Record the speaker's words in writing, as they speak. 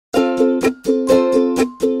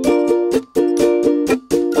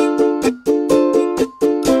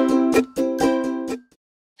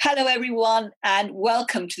Hello, everyone, and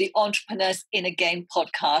welcome to the Entrepreneurs in a Game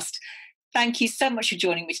podcast. Thank you so much for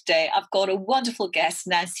joining me today. I've got a wonderful guest,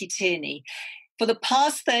 Nancy Tierney. For the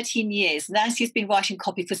past 13 years, Nancy has been writing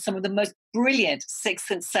copy for some of the most brilliant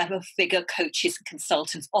 6- and 7-figure coaches and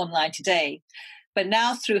consultants online today. But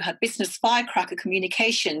now through her business Firecracker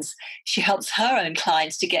Communications, she helps her own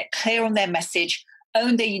clients to get clear on their message,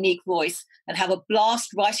 own their unique voice, and have a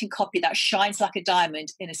blast writing copy that shines like a diamond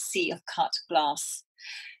in a sea of cut glass.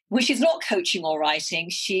 When she's not coaching or writing,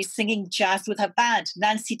 she's singing jazz with her band,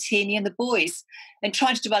 Nancy Tierney and the Boys, and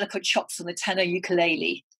trying to develop her chops on the tenor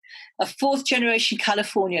ukulele. A fourth-generation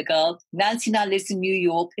California girl, Nancy now lives in New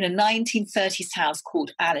York in a 1930s house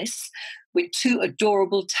called Alice with 2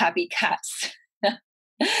 adorable tabby cats.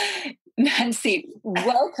 Nancy,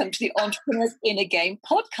 welcome to the Entrepreneurs in a Game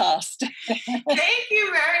podcast. Thank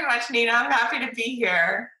you very much, Nina. I'm happy to be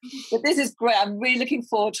here. But this is great. I'm really looking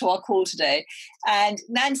forward to our call today. And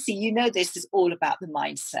Nancy, you know this is all about the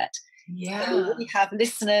mindset. Yeah. So we have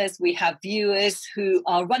listeners, we have viewers who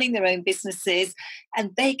are running their own businesses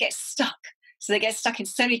and they get stuck. So they get stuck in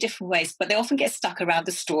so many different ways, but they often get stuck around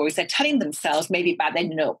the stories they're telling themselves, maybe about they're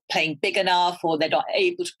not playing big enough or they're not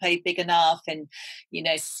able to play big enough and,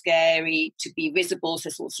 scary to be visible. So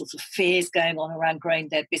there's all sorts of fears going on around growing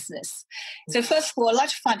their business. So first of all, I'd like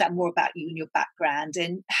to find out more about you and your background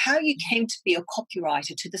and how you came to be a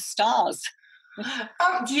copywriter to the stars.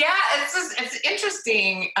 It's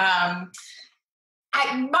interesting. My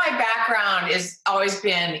background has always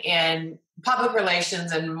been in public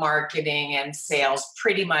relations and marketing and sales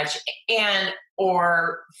pretty much, and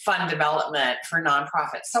or fund development for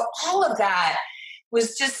nonprofits. So all of that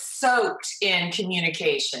was just soaked in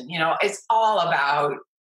communication. It's all about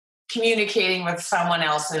communicating with someone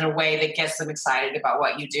else in a way that gets them excited about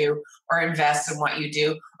what you do or invests in what you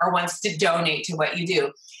do or wants to donate to what you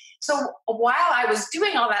do. So while I was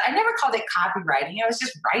doing all that, I never called it copywriting. I was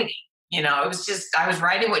just writing. It was just, I was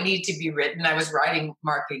writing what needed to be written. I was writing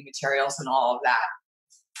marketing materials and all of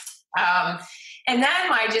that. And then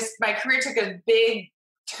my career took a big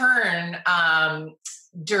turn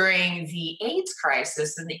during the AIDS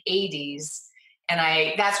crisis in the 80s. And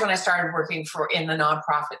that's when I started working in the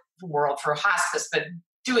nonprofit world for hospice, but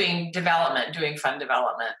doing fund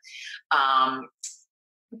development.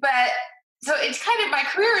 So it's kind of, my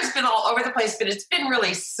career has been all over the place, but it's been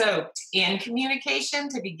really soaked in communication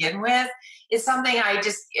to begin with. It's something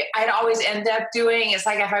I'd always end up doing. It's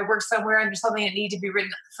like if I work somewhere and there's something that needed to be written,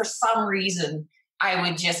 for some reason, I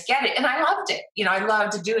would just get it. And I loved it. I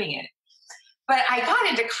loved doing it. But I got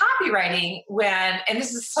into copywriting and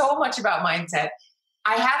this is so much about mindset.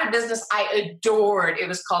 I had a business I adored. It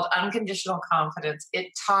was called Unconditional Confidence. It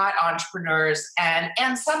taught entrepreneurs and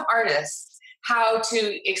some artists how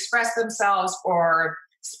to express themselves or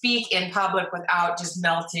speak in public without just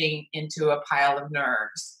melting into a pile of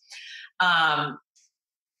nerves. And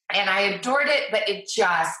I adored it, but it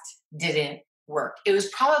just didn't work. It was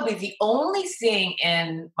probably the only thing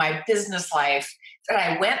in my business life that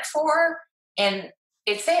I went for, and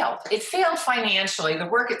it failed. It failed financially. The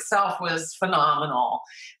work itself was phenomenal,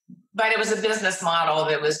 but it was a business model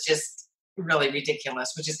that was just really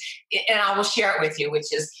ridiculous, and I will share it with you,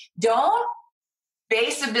 which is don't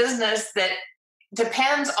base a business that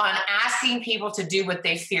depends on asking people to do what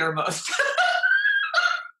they fear most.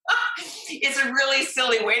 It's a really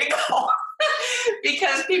silly way to go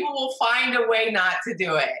because people will find a way not to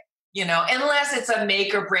do it, unless it's a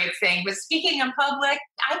make or break thing. But speaking in public,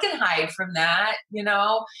 I can hide from that,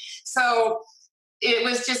 So it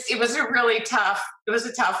was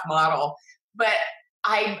a tough model. But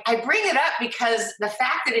I bring it up because the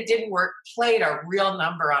fact that it didn't work played a real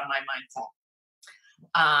number on my mindset.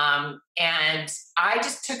 And I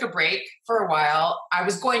just took a break for a while. I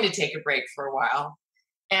was going to take a break for a while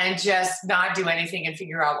and just not do anything and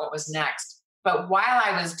figure out what was next. But while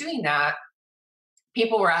I was doing that,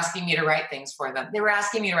 people were asking me to write things for them. They were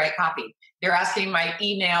asking me to write copy. They were asking my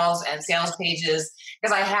emails and sales pages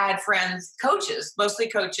because I had friends, coaches, mostly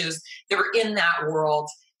coaches that were in that world.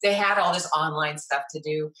 They had all this online stuff to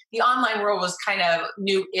do. The online world was kind of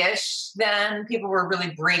new-ish then. People were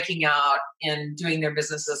really breaking out and doing their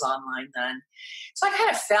businesses online then. So I kind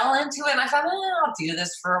of fell into it, and I thought, I'll do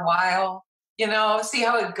this for a while, see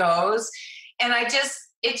how it goes. And it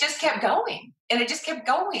just kept going, and it just kept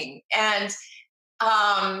going. And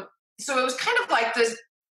so it was kind of like this.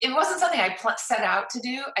 It wasn't something I set out to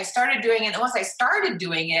do. I started doing it, and once I started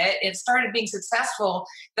doing it, it started being successful,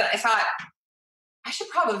 that I thought, I should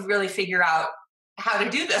probably really figure out how to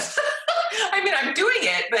do this. I mean, I'm doing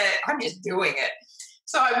it, but I'm just doing it.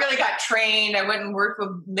 So I really got trained. I went and worked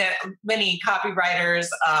with many copywriters,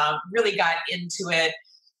 really got into it.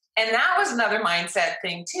 And that was another mindset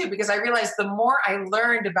thing too, because I realized the more I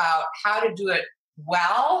learned about how to do it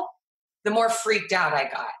well, the more freaked out I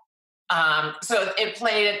got. So it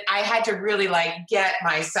played, I had to really like get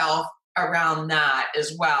myself around that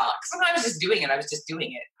as well. Because I was just doing it. I was just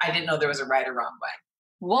doing it. I didn't know there was a right or wrong way.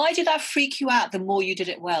 Why did that freak you out? The more you did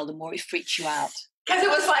it well, the more it freaked you out. Because it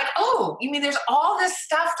was like, oh, you mean there's all this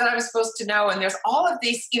stuff that I was supposed to know. And there's all of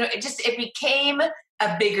these, it became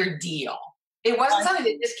a bigger deal. It wasn't something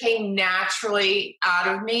that just came naturally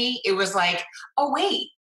out of me. It was like, oh, wait,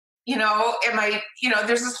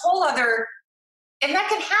 there's this whole other, and that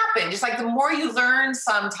can happen. Just like the more you learn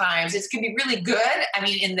sometimes, it can be really good. I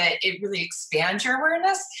mean, in that it really expands your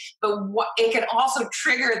awareness, but it can also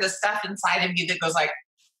trigger the stuff inside of you that goes like,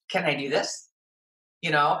 can I do this?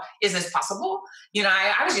 Is this possible?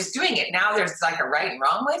 I was just doing it. Now there's like a right and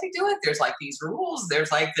wrong way to do it. There's like these rules.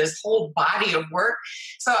 There's like this whole body of work.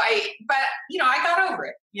 So I got over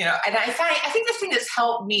it, and I think the thing that's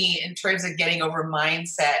helped me in terms of getting over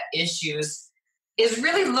mindset issues is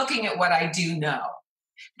really looking at what I do know.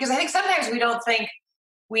 Because I think sometimes we don't think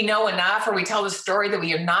we know enough, or we tell the story that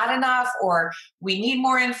we are not enough, or we need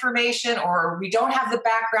more information, or we don't have the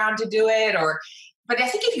background to do it, but I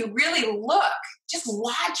think if you really look just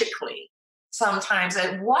logically sometimes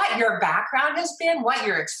at what your background has been, what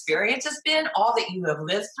your experience has been, all that you have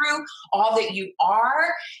lived through, all that you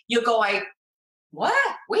are, you'll go like,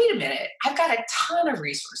 what? Wait a minute. I've got a ton of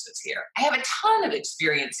resources here. I have a ton of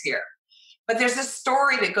experience here. But there's this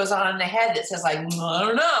story that goes on in the head that says like, I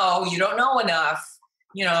don't know, you don't know enough.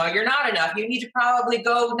 You're not enough. You need to probably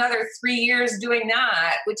go another 3 years doing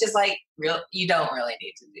that, which is like, you don't really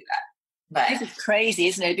need to do that. But this is crazy,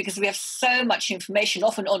 isn't it? Because we have so much information.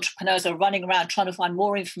 Often entrepreneurs are running around trying to find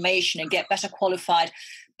more information and get better qualified.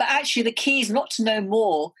 But actually the key is not to know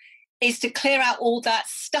more, is to clear out all that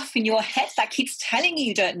stuff in your head that keeps telling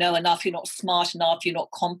you don't know enough, you're not smart enough, you're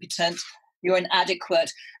not competent, you're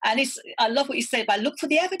inadequate. And I love what you say about look for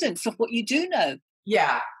the evidence of what you do know.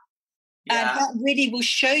 Yeah. And that really will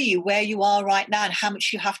show you where you are right now and how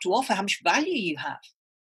much you have to offer, how much value you have.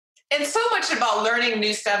 And so much about learning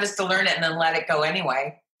new stuff is to learn it and then let it go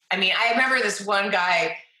anyway. I mean, I remember this one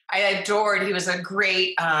guy I adored. He was a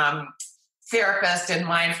great therapist and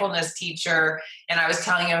mindfulness teacher. And I was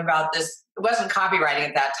telling him about this. It wasn't copywriting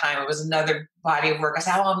at that time. It was another body of work. I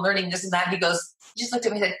said, oh, I'm learning this and that. And he just looked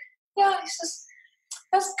at me and said, yeah, he says,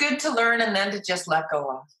 that's good to learn and then to just let go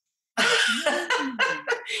of.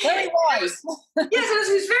 Very wise. Yes,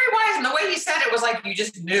 he was very wise. And the way he said it was like you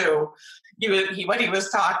just knew what he was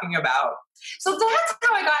talking about. So that's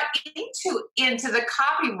how I got into the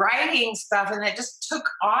copywriting stuff. And it just took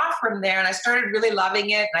off from there. And I started really loving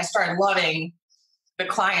it. And I started loving the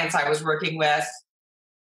clients I was working with.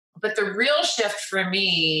 But the real shift for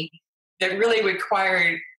me that really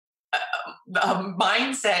required a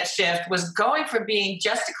mindset shift was going from being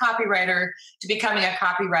just a copywriter to becoming a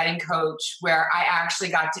copywriting coach, where I actually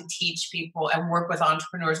got to teach people and work with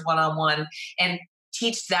entrepreneurs one-on-one and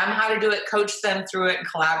teach them how to do it, coach them through it, and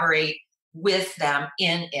collaborate with them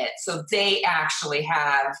in it. So they actually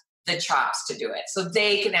have the chops to do it. So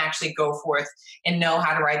they can actually go forth and know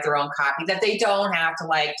how to write their own copy, that they don't have to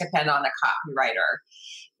like depend on a copywriter.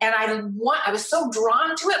 And I was so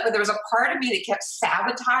drawn to it, but there was a part of me that kept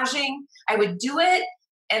sabotaging. I would do it,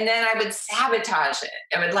 and then I would sabotage it.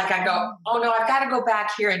 I'd go, oh no, I've got to go back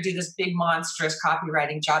here and do this big monstrous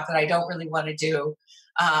copywriting job that I don't really want to do.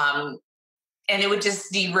 And it would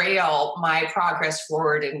just derail my progress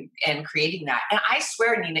forward and creating that. And I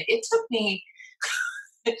swear, Nina, it took me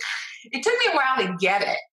a while to get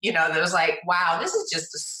it. There was like, wow, this is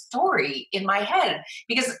just a story in my head.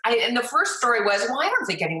 Because the first story was, well, I don't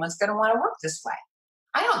think anyone's going to want to work this way.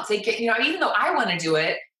 I don't think it, even though I want to do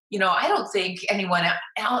it, I don't think anyone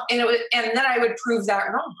else, and then I would prove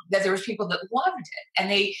that wrong, that there was people that loved it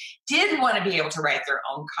and they did want to be able to write their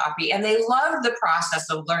own copy, and they loved the process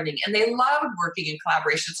of learning, and they loved working in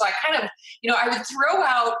collaboration. So I kind of, I would throw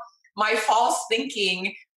out my false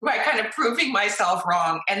thinking by kind of proving myself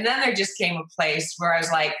wrong. And then there just came a place where I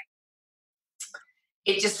was like,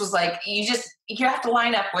 it just was like, you have to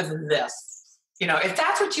line up with this. If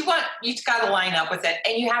that's what you want, you just got to line up with it.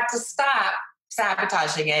 And you have to stop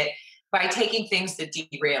sabotaging it by taking things that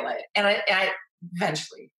derail it. And I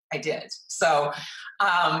eventually I did. So,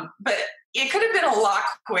 but it could have been a lot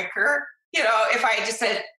quicker, if I just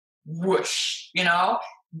said, whoosh,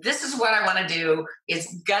 this is what I want to do.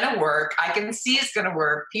 It's going to work. I can see it's going to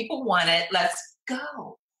work. People want it. Let's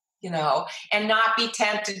go, and not be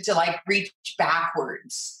tempted to like reach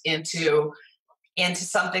backwards into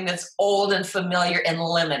something that's old and familiar and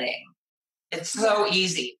limiting. It's so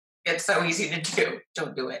easy. It's so easy to do.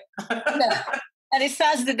 Don't do it. No. And it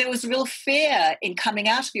sounds that there was real fear in coming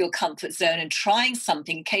out of your comfort zone and trying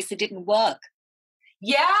something in case it didn't work.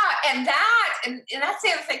 Yeah, and that's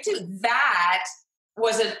the other thing too. That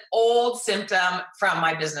was an old symptom from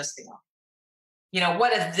my business fail.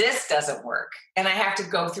 What if this doesn't work? And I have to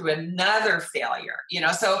go through another failure,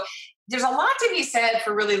 so there's a lot to be said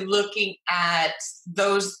for really looking at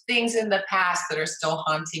those things in the past that are still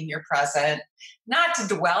haunting your present, not to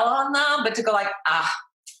dwell on them, but to go like,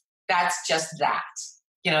 that's just that.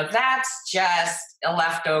 That's just a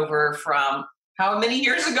leftover from how many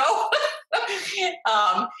years ago?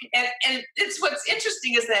 And it's what's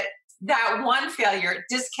interesting is that one failure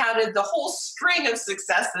discounted the whole string of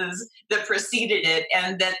successes that preceded it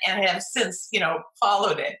and have since,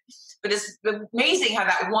 followed it. But it's amazing how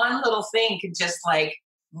that one little thing could just like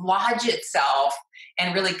lodge itself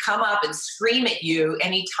and really come up and scream at you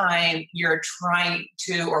anytime you're trying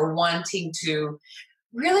to or wanting to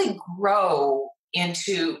really grow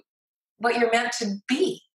into what you're meant to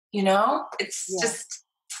be. It's just.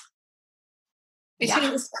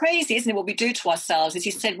 It's crazy, isn't it? What we do to ourselves, as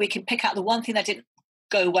you said, we can pick out the one thing that didn't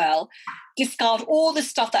go well, discard all the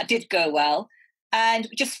stuff that did go well, and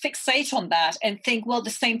just fixate on that and think, well, the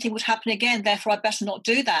same thing would happen again, therefore I better not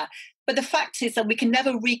do that. But the fact is that we can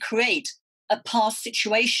never recreate a past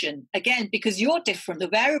situation again because you're different, the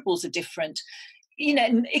variables are different.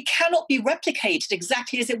 It cannot be replicated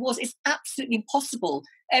exactly as it was. It's absolutely impossible.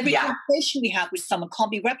 Every conversation we have with someone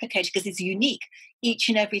can't be replicated because it's unique each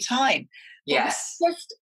and every time. Yes. But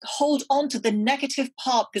just hold on to the negative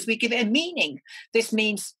part because we give it a meaning. This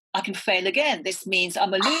means I can fail again. This means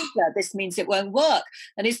I'm a loser. This means it won't work.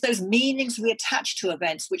 And it's those meanings we attach to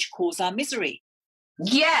events which cause our misery.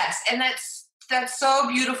 Yes. And that's so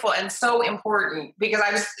beautiful and so important because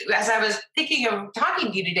as I was thinking of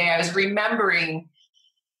talking to you today, I was remembering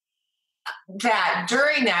that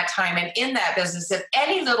during that time and in that business, that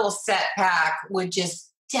any little setback would just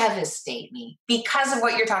devastate me because of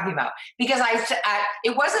what you're talking about. Because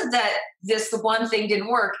it wasn't that the one thing didn't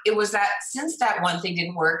work. It was that since that one thing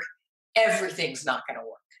didn't work, everything's not going to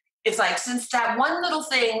work. It's like, since that one little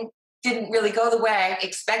thing didn't really go the way I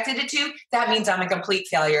expected it to, that means I'm a complete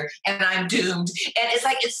failure and I'm doomed. And it's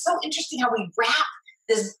like, it's so interesting how we wrap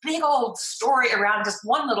this big old story around just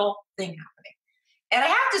one little thing happening. And I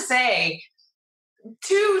have to say,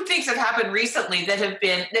 two things have happened recently that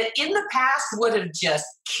in the past would have just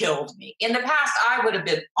killed me. In the past, I would have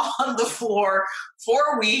been on the floor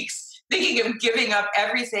for weeks thinking of giving up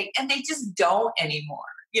everything, and they just don't anymore.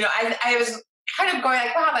 I was kind of going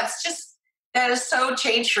like, wow, that is so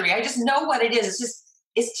changed for me. I just know what it is.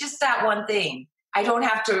 It's just that one thing. I don't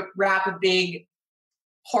have to wrap a big,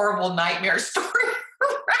 horrible nightmare story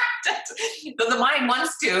around it. But the mind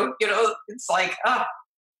wants to, it's like,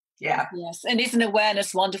 yeah. Yes. And isn't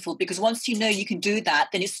awareness wonderful? Because once you know you can do that,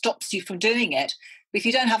 then it stops you from doing it. But if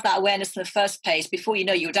you don't have that awareness in the first place, before you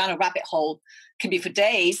know you're down a rabbit hole, can be for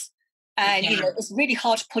days. And it's really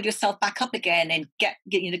hard to pull yourself back up again and get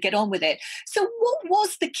on with it. So what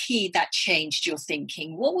was the key that changed your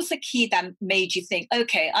thinking? What was the key that made you think,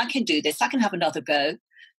 okay, I can do this, I can have another go,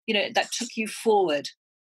 that took you forward?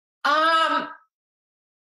 What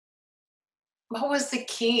was the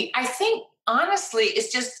key? I think honestly,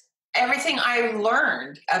 it's just everything I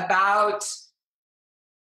learned about,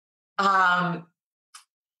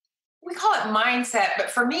 we call it mindset, but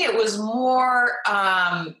for me, it was more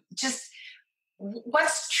just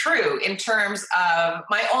what's true in terms of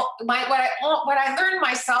what I learned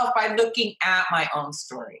myself by looking at my own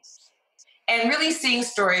stories and really seeing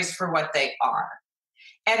stories for what they are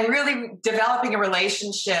and really developing a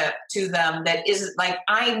relationship to them that isn't like,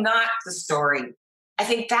 I'm not the story. I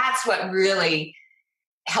think that's what really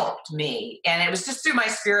helped me. And it was just through my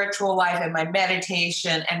spiritual life and my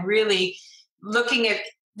meditation and really looking at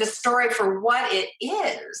the story for what it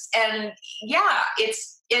is. And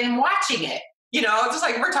it's in watching it, just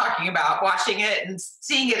like we're talking about, watching it and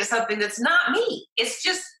seeing it as something that's not me. It's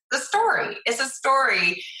just the story. It's a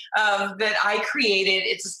story that I created.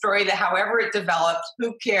 It's a story that however it developed,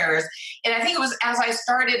 who cares? And I think it was as I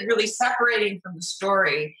started really separating from the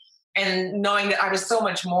story and knowing that I was so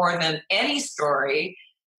much more than any story,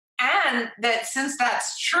 and that since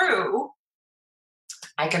that's true,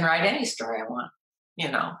 I can write any story I want.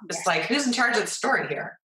 It's like, who's in charge of the story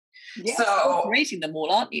here? Yes, so creating them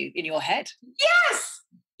all, aren't you, in your head? Yes.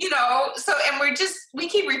 And we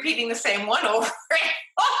keep repeating the same one over and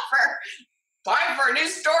over. Time for a new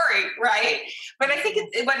story, right? But I think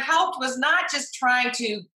what helped was not just trying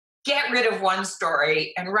to get rid of one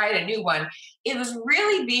story and write a new one. It was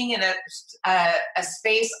really being in a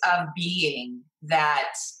space of being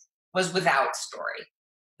that was without story,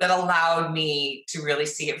 that allowed me to really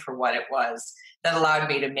see it for what it was, that allowed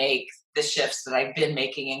me to make the shifts that I've been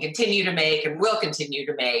making and continue to make and will continue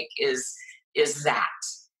to make is that,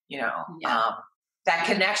 that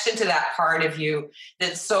connection to that part of you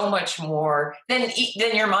that's so much more than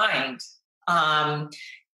your mind.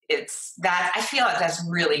 It's that I feel like that's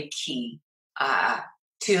really key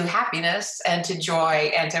to happiness and to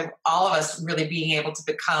joy and to all of us really being able to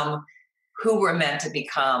become who we're meant to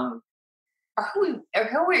become, or who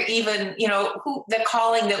we're even, who the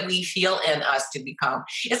calling that we feel in us to become.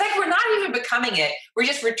 It's like we're not even becoming it. We're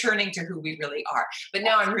just returning to who we really are. But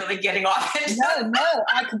now I'm really getting off into No,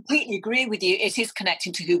 I completely agree with you. It is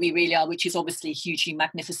connecting to who we really are, which is obviously hugely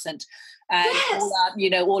magnificent. And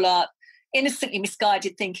yes. all our innocently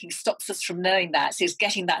misguided thinking stops us from knowing that. So it's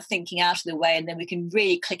getting that thinking out of the way, and then we can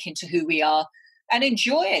really click into who we are and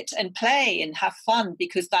enjoy it and play and have fun,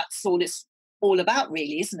 because that's all it's all about,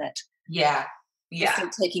 really, isn't it? Yeah. Instead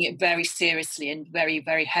of taking it very seriously and very,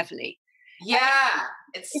 very heavily. Yeah.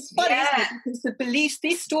 It's funny, isn't it? Because the beliefs,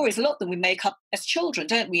 these stories, a lot of them we make up as children,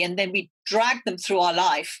 don't we? And then we drag them through our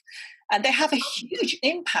life, and they have a huge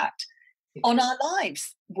impact on our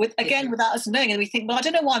lives, without us knowing. And we think, well, I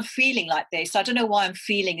don't know why I'm feeling like this. I don't know why I'm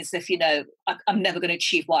feeling as if, I'm never going to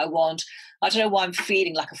achieve what I want. I don't know why I'm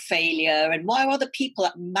feeling like a failure. And why are other people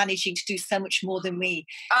managing to do so much more than me?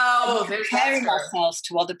 Oh, comparing ourselves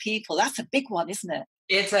to other people. That's a big one, isn't it?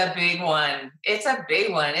 It's a big one. It's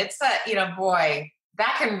boy,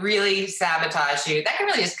 that can really sabotage you. That can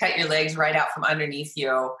really just cut your legs right out from underneath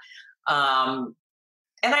you.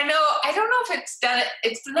 And I don't know if it's done it.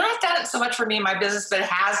 It's not done it so much for me in my business, but it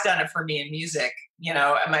has done it for me in music.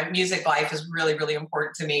 My music life is really, really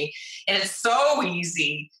important to me. And it's so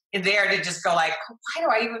easy in there to just go like, why do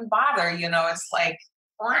I even bother? It's like,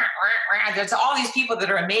 there's all these people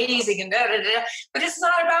that are amazing and but it's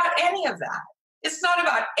not about any of that. It's not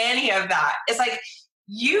about any of that. It's like,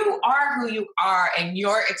 you are who you are, and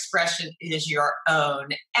your expression is your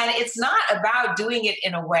own. And it's not about doing it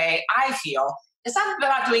in a way, I feel, it's not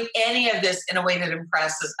about doing any of this in a way that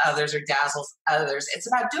impresses others or dazzles others. It's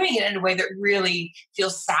about doing it in a way that really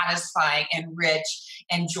feels satisfying and rich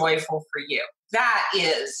and joyful for you. That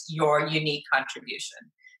is your unique contribution.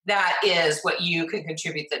 That is what you can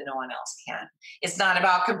contribute that no one else can. It's not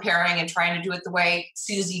about comparing and trying to do it the way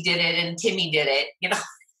Susie did it and Timmy did it, and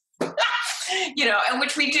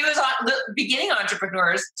which we do as beginning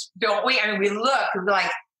entrepreneurs, don't we? I mean, we look and we're like,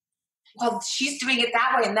 well, she's doing it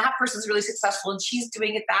that way, and that person's really successful, and she's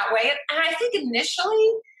doing it that way. And I think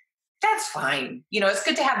initially, that's fine. It's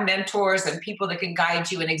good to have mentors and people that can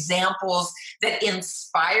guide you and examples that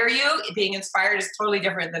inspire you. Being inspired is totally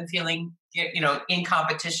different than feeling, in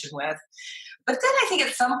competition with. But then I think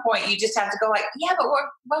at some point you just have to go like, yeah, but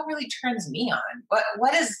what really turns me on?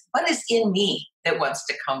 What is in me that wants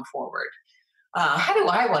to come forward? How do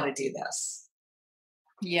I want to do this?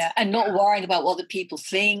 Yeah, and not worrying about what the people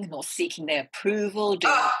think, not seeking their approval,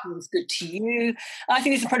 doing what feels good to you. I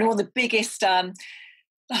think this is probably one of the biggest,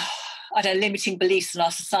 limiting beliefs in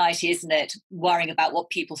our society, isn't it? Worrying about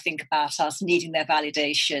what people think about us, needing their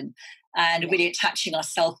validation, and really attaching our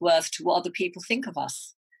self-worth to what other people think of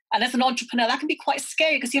us. And as an entrepreneur, that can be quite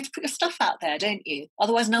scary, because you have to put your stuff out there, don't you?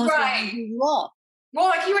 Otherwise, no one's going to know who you are. Well,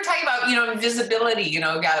 like you were talking about, visibility,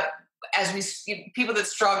 as we see people that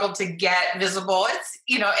struggle to get visible, it's,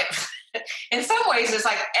 in some ways it's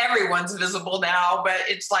like everyone's visible now, but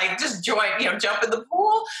it's like just jump in the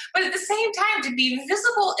pool. But at the same time, to be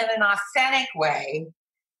visible in an authentic way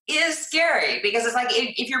is scary, because it's like,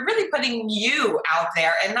 if you're really putting you out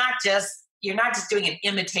there and you're not just doing an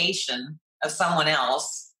imitation of someone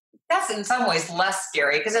else, that's in some ways less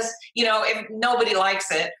scary, because it's, if nobody likes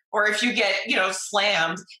it, or if you get,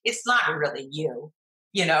 slammed, it's not really you.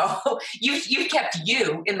 You've kept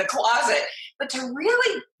you in the closet, but to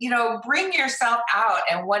really, bring yourself out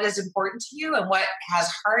and what is important to you and what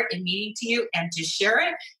has heart and meaning to you, and to share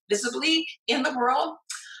it visibly in the world.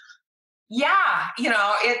 Yeah.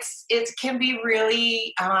 It can be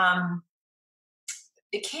really,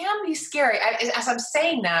 it can be scary. As I'm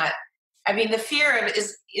saying that, I mean, the fear of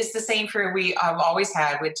is the same fear we have always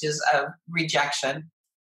had, which is of rejection.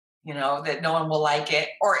 That no one will like it,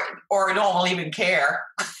 or no one will even care.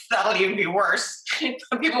 That'll even be worse.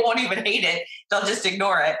 People won't even hate it. They'll just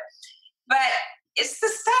ignore it. But it's the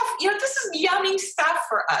stuff, this is yummy stuff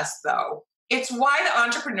for us, though. It's why the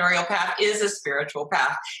entrepreneurial path is a spiritual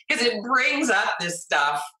path, because it brings up this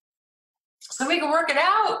stuff so we can work it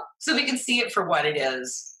out, so we can see it for what it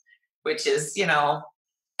is, which is,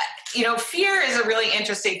 fear is a really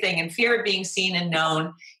interesting thing, and fear of being seen and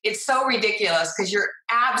known. It's so ridiculous, because you're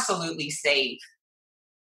absolutely safe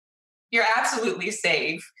You're absolutely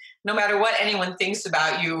safe. No matter what anyone thinks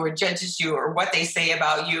about you or judges you or what they say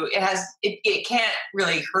about you, it can't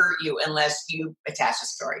really hurt you unless you attach a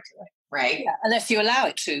story to it, right? Yeah, unless you allow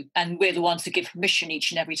it to. And we're the ones who give permission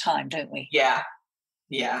each and every time, don't we? Yeah.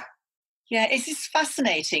 Yeah. Yeah, it's just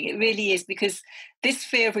fascinating. It really is, because this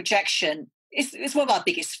fear of rejection is one of our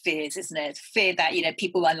biggest fears, isn't it? Fear that,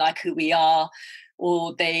 people won't like who we are,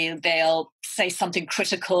 or they'll say something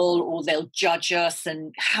critical, or they'll judge us.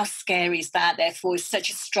 And how scary is that? Therefore, it's such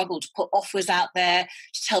a struggle to put offers out there,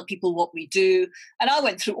 to tell people what we do. And I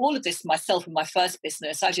went through all of this myself in my first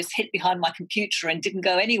business. I just hid behind my computer and didn't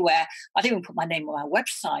go anywhere. I didn't even put my name on my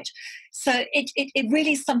website. So it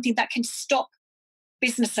really is something that can stop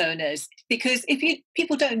business owners, because if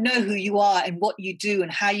people don't know who you are and what you do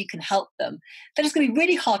and how you can help them, then it's going to be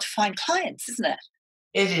really hard to find clients, isn't it?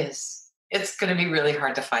 It is. It's going to be really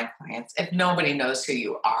hard to find clients if nobody knows who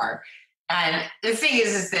you are. And the thing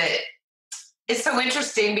is that it's so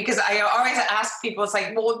interesting, because I always ask people, it's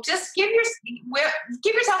like, well, just give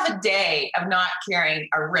yourself a day of not caring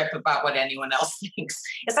a rip about what anyone else thinks.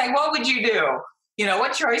 It's like, what would you do?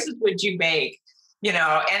 What choices would you make? And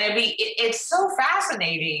it's so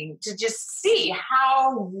fascinating to just see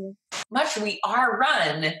how much we are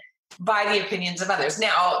run by the opinions of others.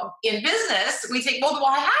 Now, in business, we think, well,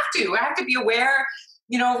 I have to be aware,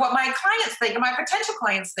 of what my clients think and my potential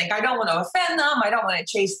clients think. I don't want to offend them. I don't want to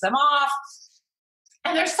chase them off.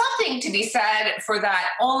 And there's something to be said for that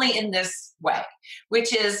only in this way,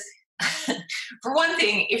 which is, for one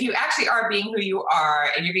thing, if you actually are being who you are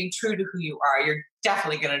and you're being true to who you are, you're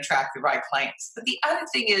definitely going to attract the right clients. But the other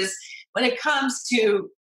thing is, when it comes to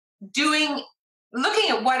looking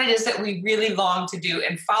at what it is that we really long to do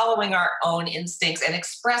and following our own instincts and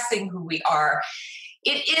expressing who we are,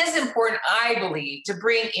 it is important, I believe, to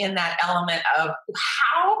bring in that element of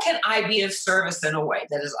how can I be of service in a way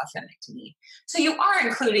that is authentic to me? So you are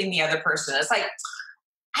including the other person. It's like,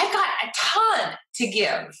 I've got a ton to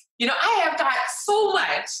give. I have got so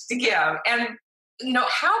much to give. And,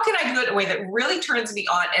 how can I do it in a way that really turns me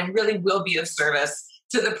on and really will be of service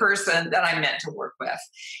to the person that I'm meant to work with?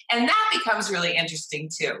 And that becomes really interesting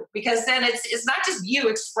too, because then it's not just you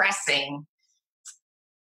expressing,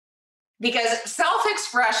 because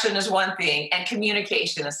self-expression is one thing and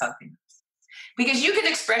communication is something else. Because you can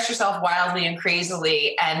express yourself wildly and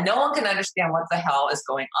crazily and no one can understand what the hell is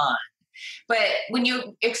going on. But when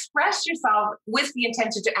you express yourself with the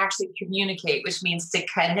intention to actually communicate, which means to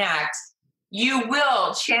connect, you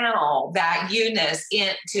will channel that you-ness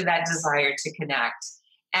into that desire to connect.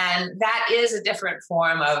 And that is a different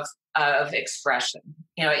form of expression.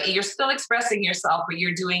 You're still expressing yourself, but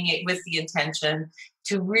you're doing it with the intention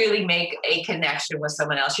to really make a connection with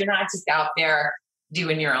someone else. You're not just out there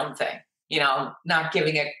doing your own thing, not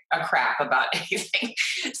giving a crap about anything.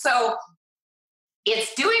 So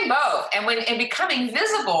it's doing both. And becoming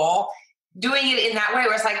visible, doing it in that way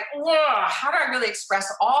where it's like, whoa, how do I really express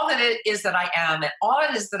all that it is that I am and all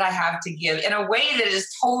it is that I have to give in a way that is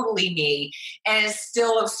totally me and is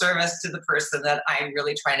still of service to the person that I'm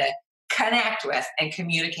really trying to connect with and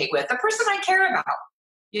communicate with, the person I care about,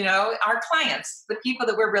 our clients, the people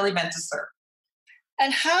that we're really meant to serve.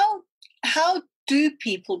 And how do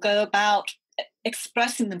people go about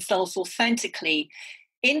expressing themselves authentically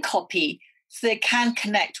in copy so they can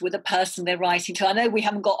connect with the person they're writing to? I know we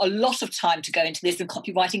haven't got a lot of time to go into this, and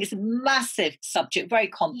copywriting is a massive subject, very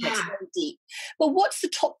complex, very deep. But what's the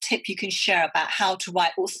top tip you can share about how to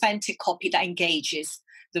write authentic copy that engages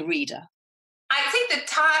the reader? I think the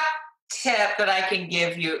top tip that I can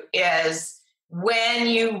give you is, when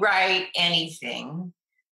you write anything,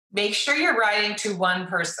 make sure you're writing to one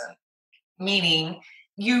person, meaning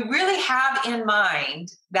you really have in mind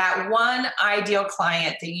that one ideal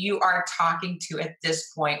client that you are talking to at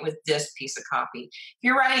this point with this piece of copy. If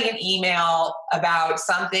you're writing an email about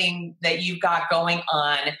something that you've got going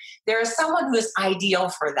on, there is someone who's ideal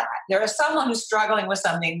for that. There is someone who's struggling with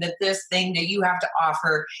something that this thing that you have to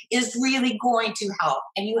offer is really going to help.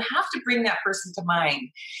 And you have to bring that person to mind.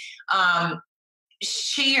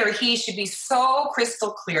 She or he should be so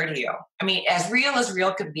crystal clear to you. I mean, as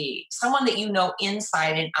real could be. Someone that you know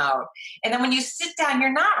inside and out. And then when you sit down,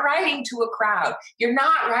 you're not writing to a crowd. You're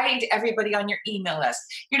not writing to everybody on your email list.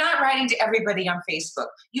 You're not writing to everybody on Facebook.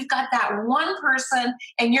 You've got that one person,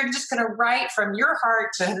 and you're just going to write from your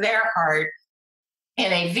heart to their heart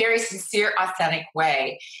in a very sincere, authentic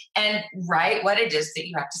way, and write what it is that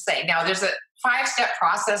you have to say. Now, there's a 5-step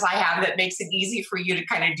process I have that makes it easy for you to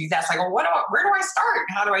kind of do that. It's like, well, where do I start?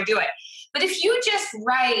 How do I do it? But if you just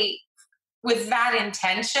write with that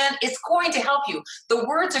intention, it's going to help you. The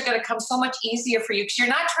words are going to come so much easier for you because you're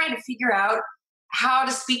not trying to figure out how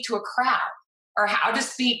to speak to a crowd or how to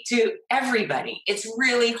speak to everybody. It's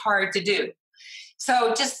really hard to do.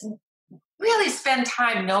 So just really spend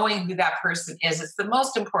time knowing who that person is. It's the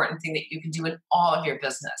most important thing that you can do in all of your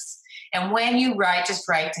business. And when you write, just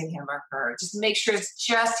write to him or her. Just make sure it's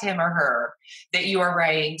just him or her that you are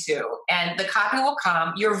writing to. And the copy will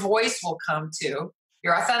come, your voice will come too.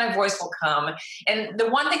 Your authentic voice will come. And the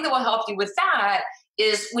one thing that will help you with that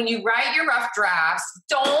is when you write your rough drafts,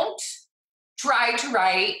 don't try to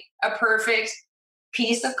write a perfect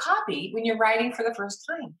piece of copy when you're writing for the first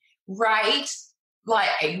time. Write like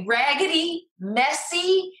a raggedy,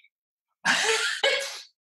 messy,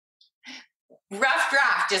 rough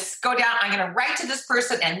draft. Just go down. I'm going to write to this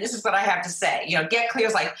person, and this is what I have to say. Get clear.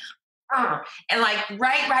 It's like, and like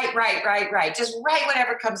write. Just write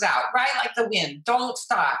whatever comes out. Write like the wind. Don't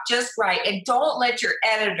stop. Just write, and don't let your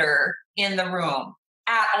editor in the room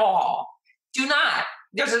at all. Do not.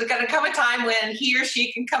 There's going to come a time when he or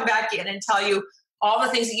she can come back in and tell you all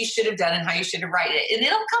the things that you should have done and how you should have written it. And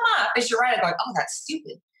it'll come up as you're writing, going, oh, that's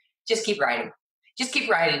stupid. Just keep writing. Just keep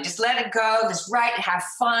writing. Just let it go. Just write and have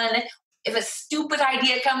fun. If a stupid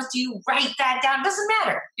idea comes to you, write that down. It doesn't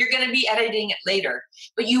matter. You're going to be editing it later.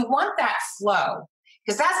 But you want that flow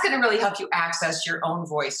because that's going to really help you access your own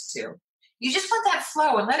voice too. You just want that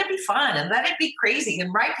flow and let it be fun and let it be crazy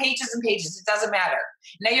and write pages and pages. It doesn't matter.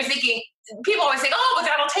 Now you're thinking, people always think, oh, but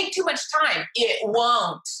that'll take too much time. It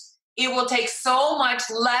won't. It will take so much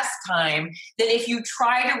less time than if you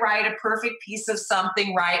try to write a perfect piece of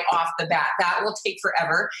something right off the bat. That will take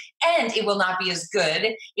forever, and it will not be as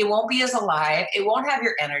good. It won't be as alive. It won't have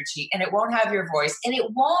your energy, and it won't have your voice, and it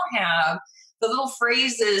won't have the little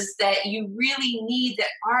phrases that you really need that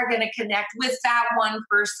are going to connect with that one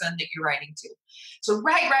person that you're writing to. So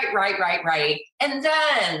write. And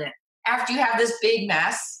then after you have this big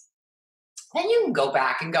mess, then you can go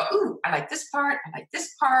back and go, ooh, I like this part,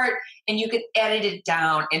 and you can edit it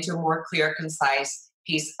down into a more clear, concise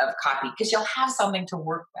piece of copy because you'll have something to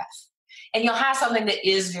work with. And you'll have something that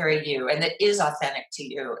is very you and that is authentic to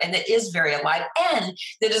you and that is very alive and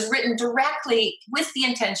that is written directly with the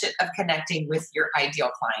intention of connecting with your ideal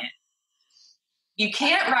client. You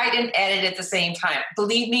can't write and edit at the same time.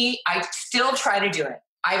 Believe me, I still try to do it.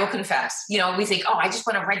 I will confess. We think, oh, I just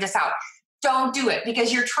want to write this out. Don't do it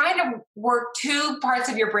because you're trying to work two parts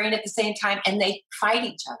of your brain at the same time and they fight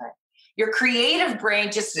each other. Your creative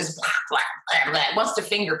brain just is wants to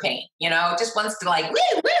finger paint, just wants to like,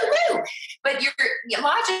 woo. But your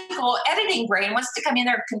logical editing brain wants to come in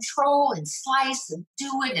there and control and slice and do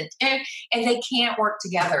it. And they can't work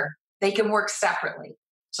together. They can work separately.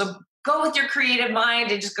 So go with your creative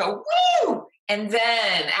mind and just go, woo. And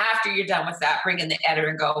then after you're done with that, bring in the editor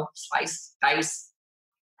and go slice, dice.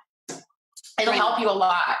 It'll help you a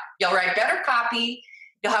lot. You'll write better copy.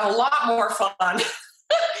 You'll have a lot more fun,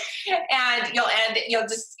 and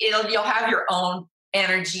you'll have your own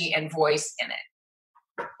energy and voice in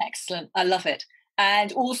it. Excellent. I love it.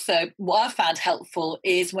 And also, what I found helpful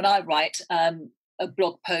is when I write a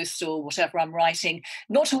blog post or whatever I'm writing,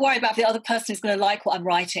 not to worry about if the other person is going to like what I'm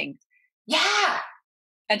writing. Yeah.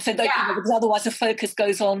 And so, because otherwise, the focus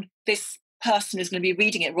goes on this person is going to be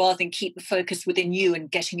reading it rather than keep the focus within you and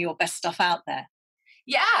getting your best stuff out there.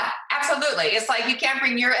 Yeah, absolutely. It's like you can't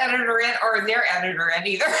bring your editor in or their editor in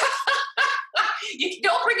either. You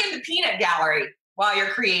don't bring in the peanut gallery while you're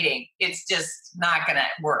creating. It's just not going to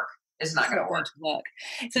work. It's not going to work.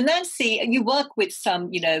 So Nancy, you work with some,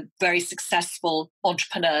 very successful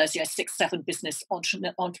entrepreneurs, 6-7 business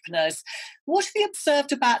entrepreneurs. What have you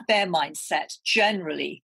observed about their mindset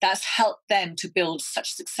generally that's helped them to build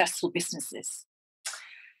such successful businesses?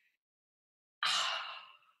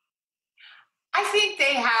 I think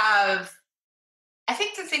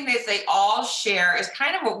the thing that they all share is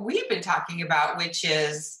kind of what we've been talking about, which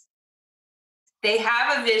is they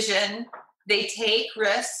have a vision, they take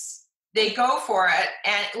risks, they go for it.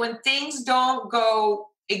 And when things don't go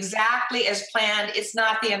exactly as planned, it's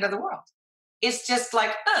not the end of the world. It's just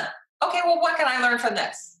like, okay, well, what can I learn from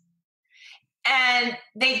this? And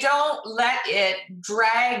they don't let it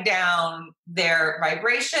drag down their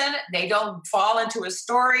vibration. They don't fall into a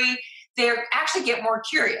story. They actually get more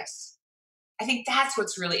curious. I think that's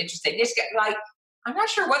what's really interesting. They just get like, I'm not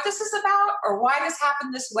sure what this is about or why this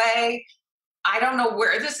happened this way. I don't know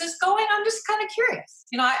where this is going. I'm just kind of curious.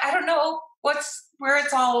 I don't know where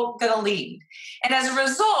it's all going to lead. And as a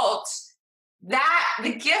result,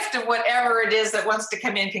 the gift of whatever it is that wants to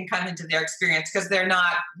come in can come into their experience because they're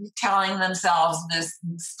not telling themselves this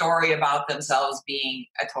story about themselves being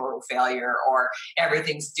a total failure or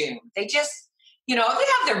everything's doomed. They just, they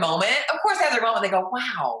have their moment. Of course, they have their moment. They go,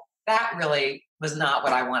 wow, that really was not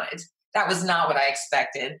what I wanted. that was not what I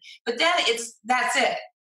expected. But then that's it.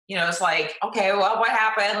 It's like, okay, well, what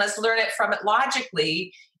happened? Let's learn it from it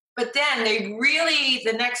logically. But then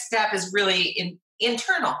the next step is really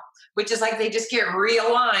internal, which is like they just get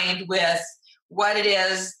realigned with what it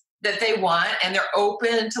is that they want, and they're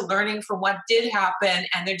open to learning from what did happen,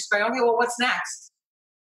 and they're just going, okay, well, what's next?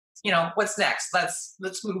 What's next? Let's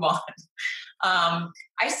move on.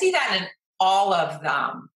 I see that in all of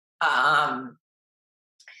them.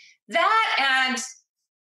 That and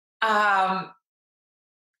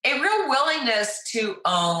a real willingness to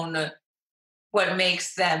own what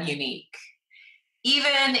makes them unique.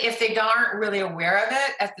 Even if they aren't really aware of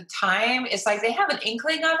it at the time, it's like they have an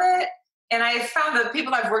inkling of it. And I found that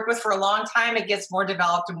people I've worked with for a long time, it gets more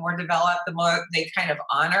developed and more developed the more they kind of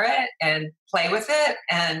honor it and play with it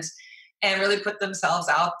and really put themselves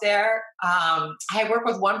out there. I work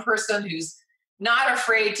with one person who's not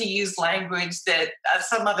afraid to use language that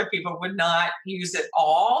some other people would not use at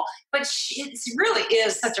all. But it really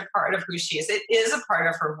is such a part of who she is. It is a part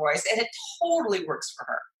of her voice, and it totally works for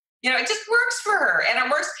her. It just works for her, and it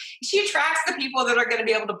works. She attracts the people that are going to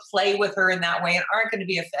be able to play with her in that way and aren't going to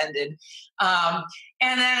be offended. And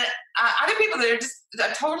then other people that are just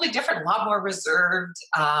totally different, a lot more reserved,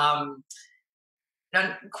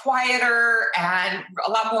 quieter, and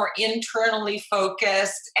a lot more internally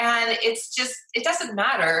focused. And it doesn't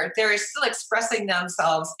matter. They're still expressing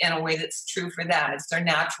themselves in a way that's true for them. It's their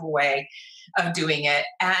natural way of doing it.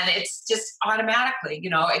 And it's just automatically,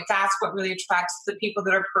 that's what really attracts the people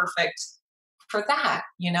that are perfect for that,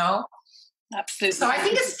 Absolutely. So I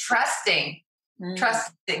think it's trusting a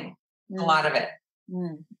lot of it.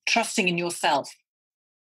 Trusting in yourself.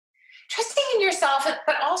 Trusting in yourself,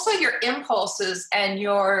 but also your impulses and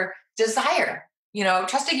your desire,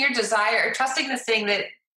 trusting your desire, trusting the thing that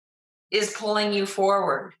is pulling you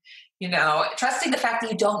forward, trusting the fact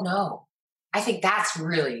that you don't know. I think that's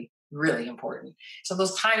really, really important. So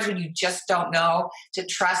those times when you just don't know, to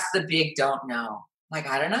trust the big don't know. Like,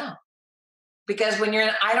 I don't know. Because when you're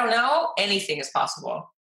in I don't know, anything is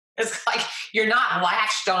possible. It's like you're not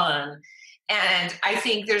latched on. And I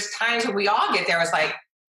think there's times when we all get there, it's like,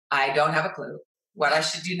 I don't have a clue what I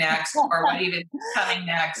should do next or what even coming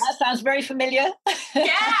next. That sounds very familiar.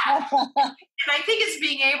 Yeah. And I think it's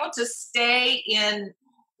being able to stay in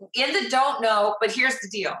the don't know, but here's the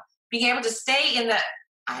deal. Being able to stay in the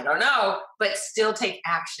I don't know, but still take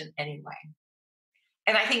action anyway.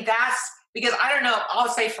 And I think that's because I don't know, I'll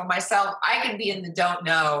say for myself, I can be in the don't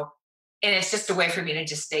know, and it's just a way for me to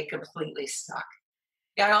just stay completely stuck.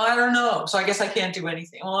 Yeah, I don't know. So I guess I can't do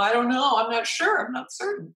anything. Well, I don't know. I'm not sure. I'm not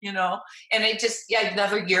certain, And it just,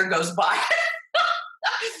 another year goes by.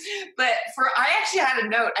 But I actually had a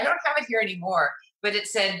note. I don't have it here anymore, but it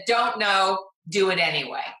said, don't know, do it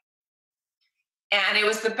anyway. And it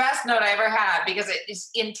was the best note I ever had because it is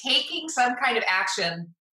in taking some kind of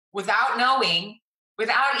action without knowing,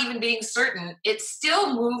 without even being certain, it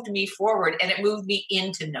still moved me forward, and it moved me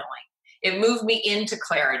into knowing. It moved me into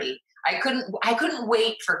clarity. I couldn't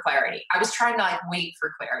wait for clarity. I was trying to wait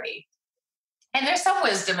for clarity. And there's some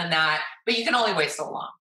wisdom in that, but you can only wait so long,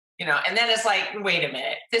 and then it's like, wait a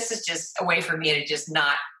minute, this is just a way for me to just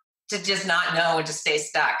not know and to stay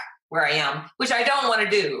stuck where I am, which I don't want to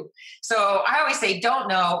do. So I always say, don't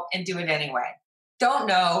know and do it anyway. Don't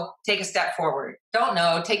know, take a step forward. Don't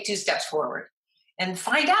know, take 2 steps forward and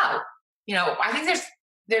find out. I think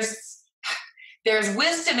there's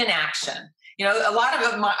wisdom in action. A lot of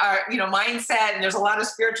them are, mindset, and there's a lot of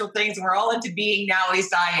spiritual things, and we're all into being now, at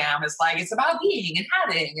least I am. It's like, it's about being and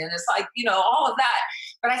having, and it's like, all of that.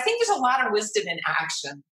 But I think there's a lot of wisdom in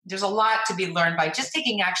action. There's a lot to be learned by just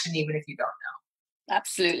taking action, even if you don't know.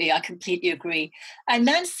 Absolutely. I completely agree. And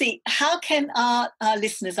Nancy, how can our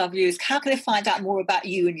listeners, our viewers, how can they find out more about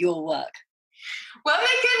you and your work? Well,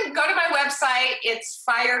 they can go to my website. It's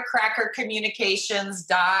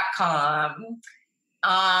firecrackercommunications.com.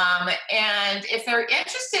 And if they're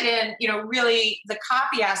interested in, really the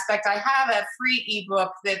copy aspect, I have a free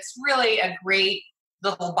ebook that's really a great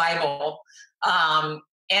little Bible. And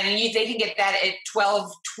they can get that at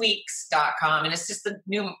 12tweaks.com. And it's just the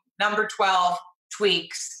new number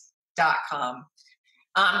 12tweaks.com.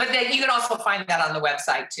 But then you can also find that on the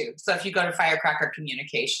website too. So if you go to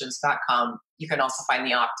firecrackercommunications.com, you can also find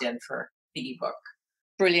the opt-in for the ebook.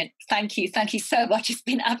 Brilliant. Thank you. Thank you so much. It's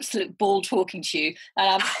been an absolute ball talking to you.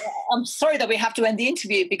 And I'm sorry that we have to end the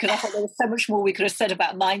interview because I thought there was so much more we could have said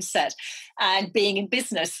about mindset and being in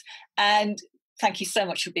business. And thank you so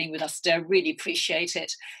much for being with us today. I really appreciate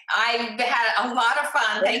it. I've had a lot of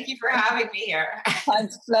fun. Thank you for having me here.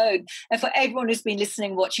 Time's flown. And for everyone who's been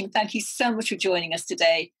listening, watching, thank you so much for joining us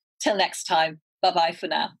today. Till next time. Bye-bye for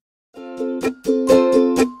now.